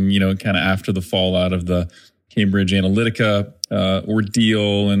recording, kind of after the fallout of the Cambridge Analytica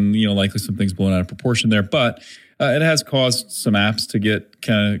ordeal, and likely some things blown out of proportion there. But it has caused some apps to get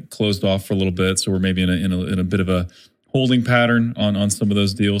kind of closed off for a little bit. So we're maybe in a bit of a holding pattern on some of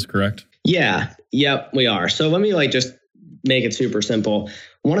those deals, correct? Yeah. Yep, we are. So let me just make it super simple.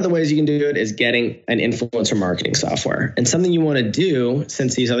 One of the ways you can do it is getting an influencer marketing software. And something you want to do,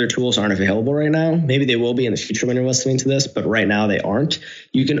 since these other tools aren't available right now, maybe they will be in the future when you're listening to this, but right now they aren't.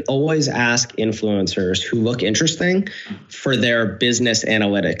 You can always ask influencers who look interesting for their business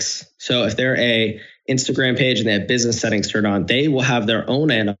analytics. So if they're a Instagram page and they have business settings turned on, they will have their own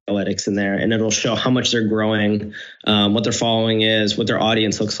analytics in there, and it'll show how much they're growing, what their following is, what their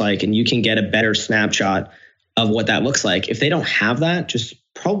audience looks like, and you can get a better snapshot of what that looks like. If they don't have that, just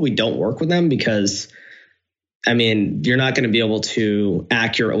probably don't work with them, because you're not going to be able to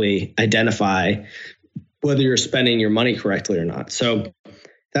accurately identify whether you're spending your money correctly or not. So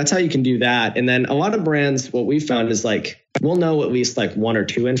that's how you can do that. And then a lot of brands, what we found is we'll know at least one or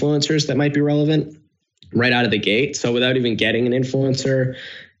two influencers that might be relevant right out of the gate. So without even getting an influencer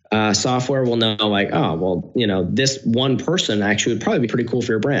software, we'll know this one person actually would probably be pretty cool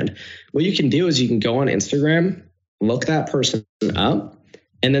for your brand. What you can do is you can go on Instagram, look that person up,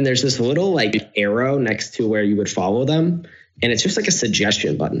 and then there's this little arrow next to where you would follow them. And it's just a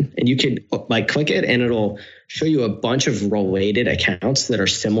suggestion button, and you can click it and it'll show you a bunch of related accounts that are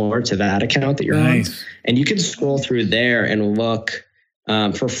similar to that account that you're on. And you can scroll through there and look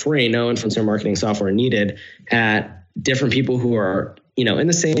for free, no influencer marketing software needed, at different people who are in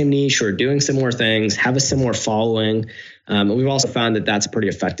the same niche or doing similar things, have a similar following. And we've also found that that's a pretty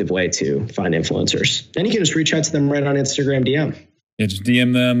effective way to find influencers. And you can just reach out to them right on Instagram DM. Yeah, just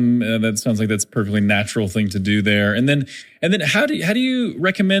DM them. That sounds like that's a perfectly natural thing to do there. And then how do you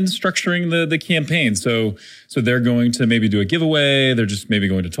recommend structuring the campaign? So they're going to maybe do a giveaway. They're just maybe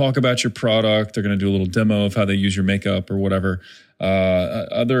going to talk about your product. They're going to do a little demo of how they use your makeup or whatever.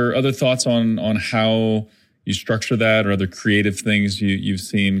 Other thoughts on how you structure that, or other creative things you've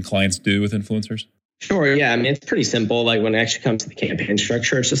seen clients do with influencers? Sure. Yeah. It's pretty simple. When it actually comes to the campaign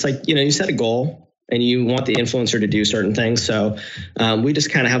structure, it's just you set a goal and you want the influencer to do certain things. So we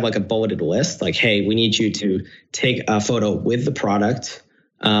just kind of have a bulleted list, hey, we need you to take a photo with the product.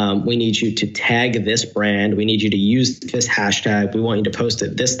 We need you to tag this brand. We need you to use this hashtag. We want you to post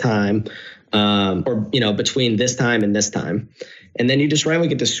it this time, or between this time and this time. And then you just write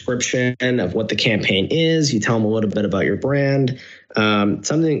a description of what the campaign is. You tell them a little bit about your brand.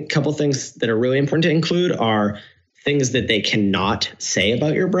 A couple things that are really important to include are things that they cannot say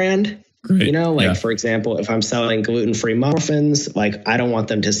about your brand. Great. For example, if I'm selling gluten-free muffins, I don't want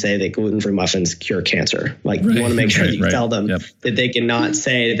them to say that gluten-free muffins cure cancer. You want to make sure that you tell them that they cannot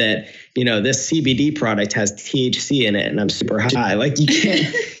say that, this CBD product has THC in it and I'm super high. You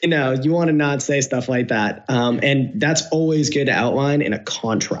can't, you want to not say stuff like that. And that's always good to outline in a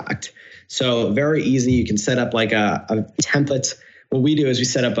contract. So very easy. You can set up a template. What we do is we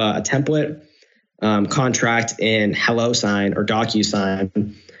set up a template contract in HelloSign or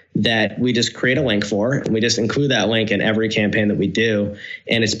DocuSign that we just create a link for, and we just include that link in every campaign that we do.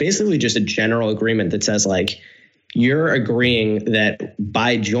 And it's basically just a general agreement that says you're agreeing that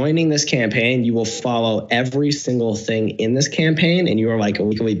by joining this campaign, you will follow every single thing in this campaign, and you are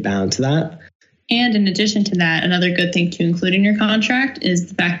legally bound to that. And in addition to that, another good thing to include in your contract is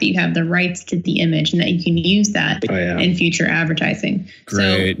the fact that you have the rights to the image and that you can use that in future advertising.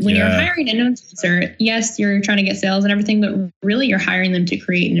 Great. So when you're hiring an influencer, yes, you're trying to get sales and everything, but really you're hiring them to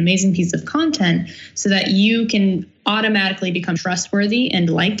create an amazing piece of content so that you can automatically become trustworthy and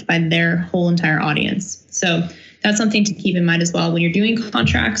liked by their whole entire audience. So that's something to keep in mind as well. When you're doing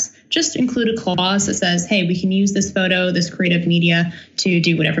contracts, just include a clause that says, hey, we can use this photo, this creative media to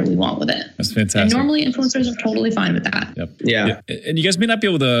do whatever we want with it. That's fantastic. And normally influencers are totally fine with that. Yep. Yeah. And you guys may not be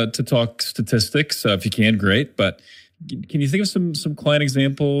able to talk statistics. If you can, great. But can you think of some client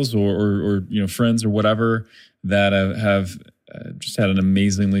examples or friends or whatever that have just had an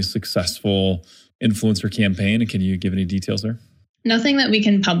amazingly successful influencer campaign? And can you give any details there? Nothing that we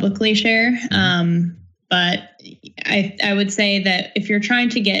can publicly share. But I would say that if you're trying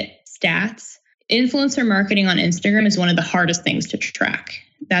to get stats, influencer marketing on Instagram is one of the hardest things to track.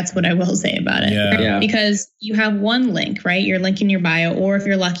 That's what I will say about it. Yeah. Because you have one link, right? Your link in your bio, or if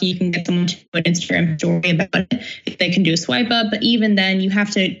you're lucky, you can get someone to put an Instagram story about it. They can do a swipe up, but even then you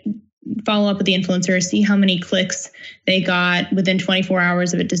have to follow up with the influencer, see how many clicks they got within 24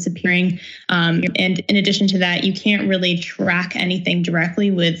 hours of it disappearing. And in addition to that, you can't really track anything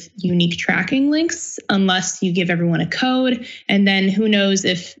directly with unique tracking links unless you give everyone a code. And then who knows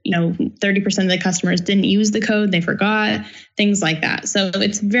if, 30% of the customers didn't use the code, they forgot, things like that. So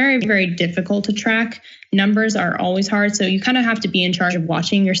it's very, very difficult to track. Numbers are always hard. So you kind of have to be in charge of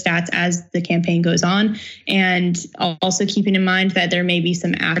watching your stats as the campaign goes on. And also keeping in mind that there may be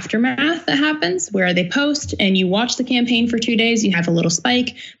some aftermath that happens where they post and you watch the campaign for 2 days, you have a little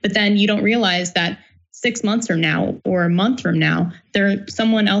spike, but then you don't realize that 6 months from now or a month from now,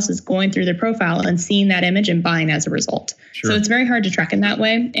 someone else is going through their profile and seeing that image and buying as a result. Sure. So it's very hard to track in that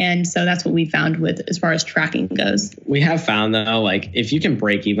way. And so that's what we found with as far as tracking goes. We have found though, like if you can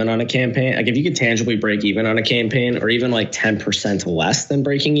break even on a campaign, like if you could tangibly break even on a campaign or even like 10% less than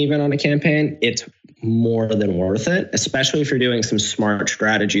breaking even on a campaign, it's more than worth it, especially if you're doing some smart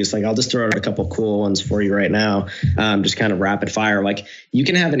strategies. Like I'll just throw out a couple cool ones for you right now, just kind of rapid fire. Like you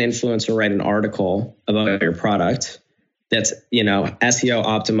can have an influencer write an article about your product that's, SEO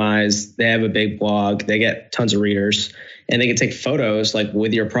optimized. They have a big blog, they get tons of readers, and they can take photos like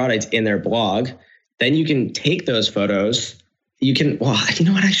with your product in their blog. Then you can take those photos. You can,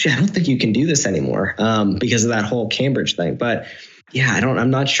 actually, I don't think you can do this anymore because of that whole Cambridge thing. But yeah,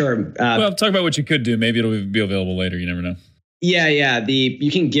 I'm not sure. Well, talk about what you could do. Maybe it'll be available later. You never know. Yeah.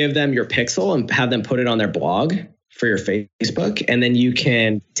 You can give them your pixel and have them put it on their blog for your Facebook. And then you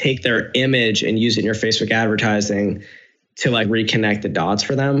can take their image and use it in your Facebook advertising to like reconnect the dots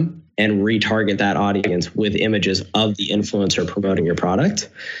for them and retarget that audience with images of the influencer promoting your product.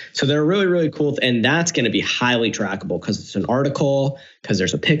 So they're really, really cool. And that's going to be highly trackable because it's an article, because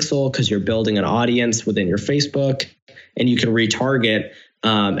there's a pixel, because you're building an audience within your Facebook, and you can retarget.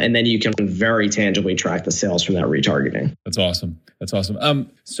 And then you can very tangibly track the sales from that retargeting. That's awesome.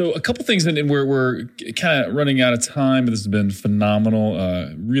 So a couple things, and we're kind of running out of time, but this has been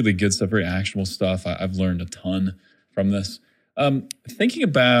phenomenal. Really good stuff, very actionable stuff. I've learned a ton from this. Thinking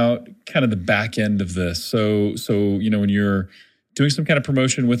about kind of the back end of this. So when you're doing some kind of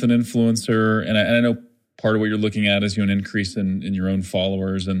promotion with an influencer, and I know part of what you're looking at is an increase in your own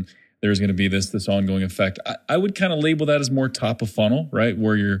followers, and there's going to be this ongoing effect. I would kind of label that as more top of funnel, right?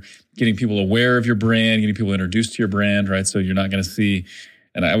 Where you're getting people aware of your brand, getting people introduced to your brand, right? So you're not going to see,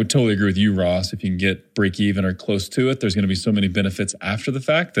 and I would totally agree with you, Ross, if you can get break even or close to it, there's going to be so many benefits after the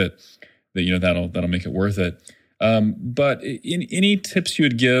fact that that'll make it worth it. But any tips you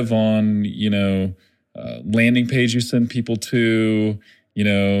would give on, landing page you send people to,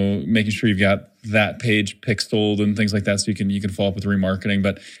 making sure you've got that page pixeled and things like that, so you can follow up with remarketing.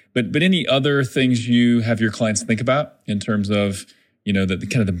 But any other things you have your clients think about in terms of, the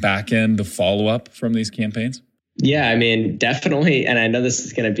kind of the back end, the follow up from these campaigns? Yeah, I mean, definitely. And I know this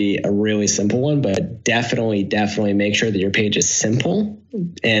is going to be a really simple one, but definitely make sure that your page is simple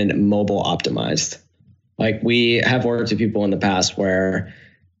and mobile optimized. Like we have worked with people in the past where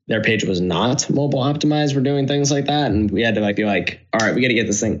their page was not mobile optimized for doing things like that. And we had to be like, all right, we got to get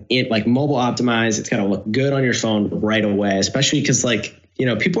this thing mobile optimized. It's got to look good on your phone right away, especially because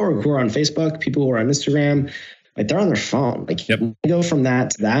people who are on Facebook, people who are on Instagram, they're on their phone. Yep. Go from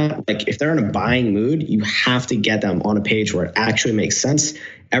that to that. If they're in a buying mood, you have to get them on a page where it actually makes sense.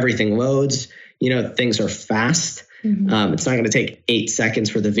 Everything loads, things are fast. Mm-hmm. It's not going to take 8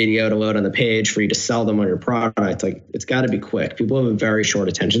 seconds for the video to load on the page for you to sell them on your product. It's got to be quick. People have a very short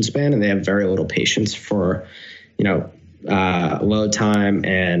attention span and they have very little patience for, load time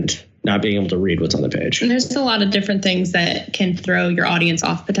and not being able to read what's on the page. And there's a lot of different things that can throw your audience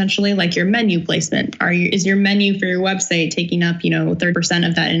off potentially, like your menu placement. Is your menu for your website taking up, 30%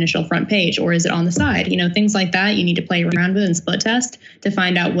 of that initial front page, or is it on the side? Things like that you need to play around with and split test to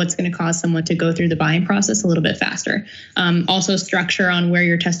find out what's going to cause someone to go through the buying process a little bit faster. Also structure on where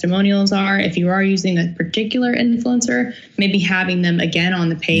your testimonials are. If you are using a particular influencer, maybe having them again on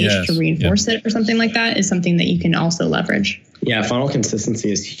the page to reinforce it or something like that is something that you can also leverage. Yeah, funnel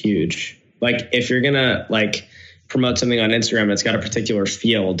consistency is huge. If you're going to promote something on Instagram that's got a particular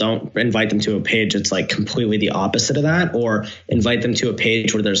feel, don't invite them to a page that's completely the opposite of that, or invite them to a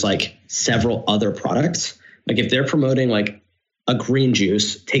page where there's several other products. If they're promoting a green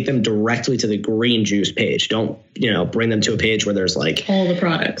juice, take them directly to the green juice page. Don't, bring them to a page where there's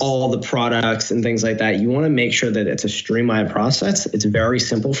all the products and things like that. You want to make sure that it's a streamlined process. It's very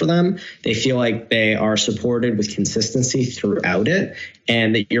simple for them. They feel like they are supported with consistency throughout it,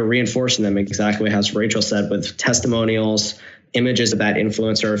 and that you're reinforcing them exactly as Rachel said, with testimonials, images of that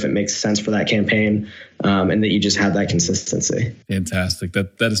influencer if it makes sense for that campaign, and that you just have that consistency. Fantastic.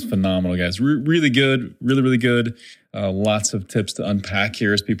 That is phenomenal, guys. Really good. Really, really good. Lots of tips to unpack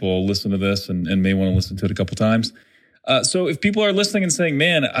here as people listen to this and may want to listen to it a couple times. So if people are listening and saying,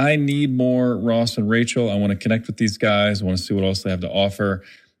 man, I need more Ross and Rachel, I want to connect with these guys, I want to see what else they have to offer,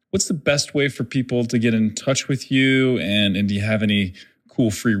 what's the best way for people to get in touch with you? And do you have any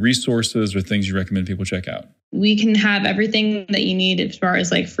cool free resources or things you recommend people check out? We can have everything that you need as far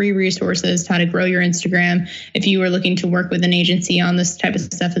as like free resources, how to grow your Instagram. If you are looking to work with an agency on this type of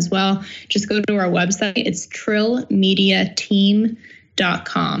stuff as well, just go to our website. It's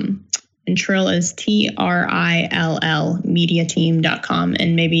trillmediateam.com. And Trill is TRILL mediateam.com.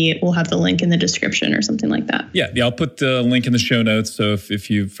 And maybe we'll have the link in the description or something like that. Yeah, I'll put the link in the show notes. So if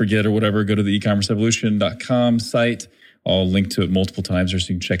you forget or whatever, go to the ecommerceevolution.com site. I'll link to it multiple times so you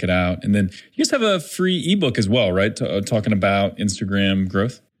can check it out. And then you guys have a free ebook as well, right? Talking about Instagram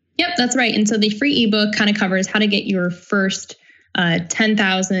growth. Yep, that's right. And so the free ebook kind of covers how to get your first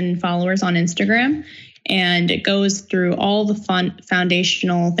 10,000 followers on Instagram. And it goes through all the fun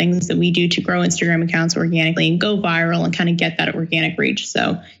foundational things that we do to grow Instagram accounts organically and go viral and kind of get that organic reach.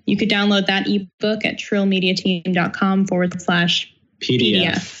 So you could download that ebook at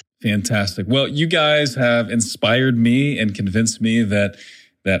trillmediateam.com/PDF. Fantastic. Well, you guys have inspired me and convinced me that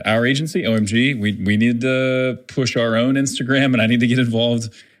our agency, OMG, we need to push our own Instagram, and I need to get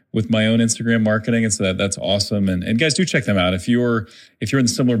involved with my own Instagram marketing. And so that's awesome. And guys, do check them out. If you're in a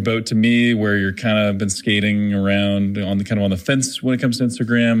similar boat to me, where you're kind of been skating around on the fence when it comes to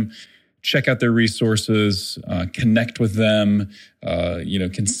Instagram, check out their resources, connect with them,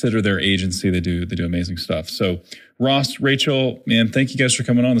 consider their agency. They do amazing stuff. So Ross, Rachel, man, thank you guys for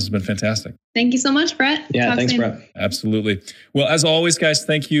coming on. This has been fantastic. Thank you so much, Brett. Yeah, thanks, Brett. Absolutely. Well, as always, guys,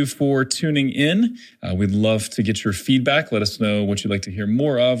 thank you for tuning in. We'd love to get your feedback. Let us know what you'd like to hear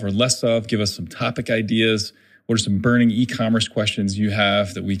more of or less of. Give us some topic ideas. What are some burning e-commerce questions you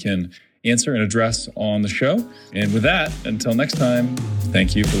have that we can answer and address on the show? And with that, until next time,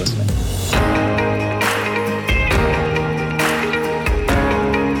 thank you for listening.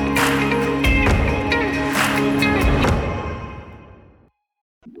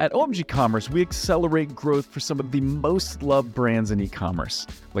 At OMG Commerce, we accelerate growth for some of the most loved brands in e-commerce,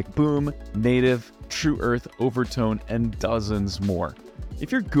 like Boom, Native, True Earth, Overtone, and dozens more.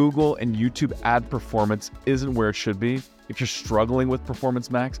 If your Google and YouTube ad performance isn't where it should be, if you're struggling with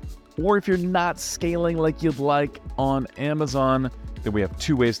Performance Max, or if you're not scaling like you'd like on Amazon, then we have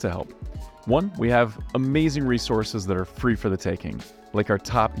two ways to help. One, we have amazing resources that are free for the taking, like our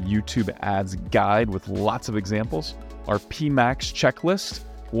top YouTube ads guide with lots of examples, our PMax checklist,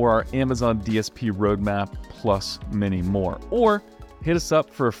 or our Amazon DSP roadmap, plus many more. Or hit us up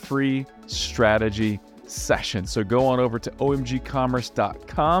for a free strategy session. So go on over to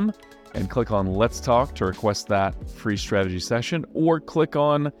omgcommerce.com and click on Let's Talk to request that free strategy session, or click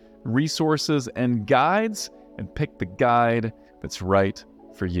on Resources and Guides and pick the guide that's right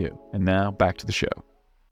for you. And now back to the show.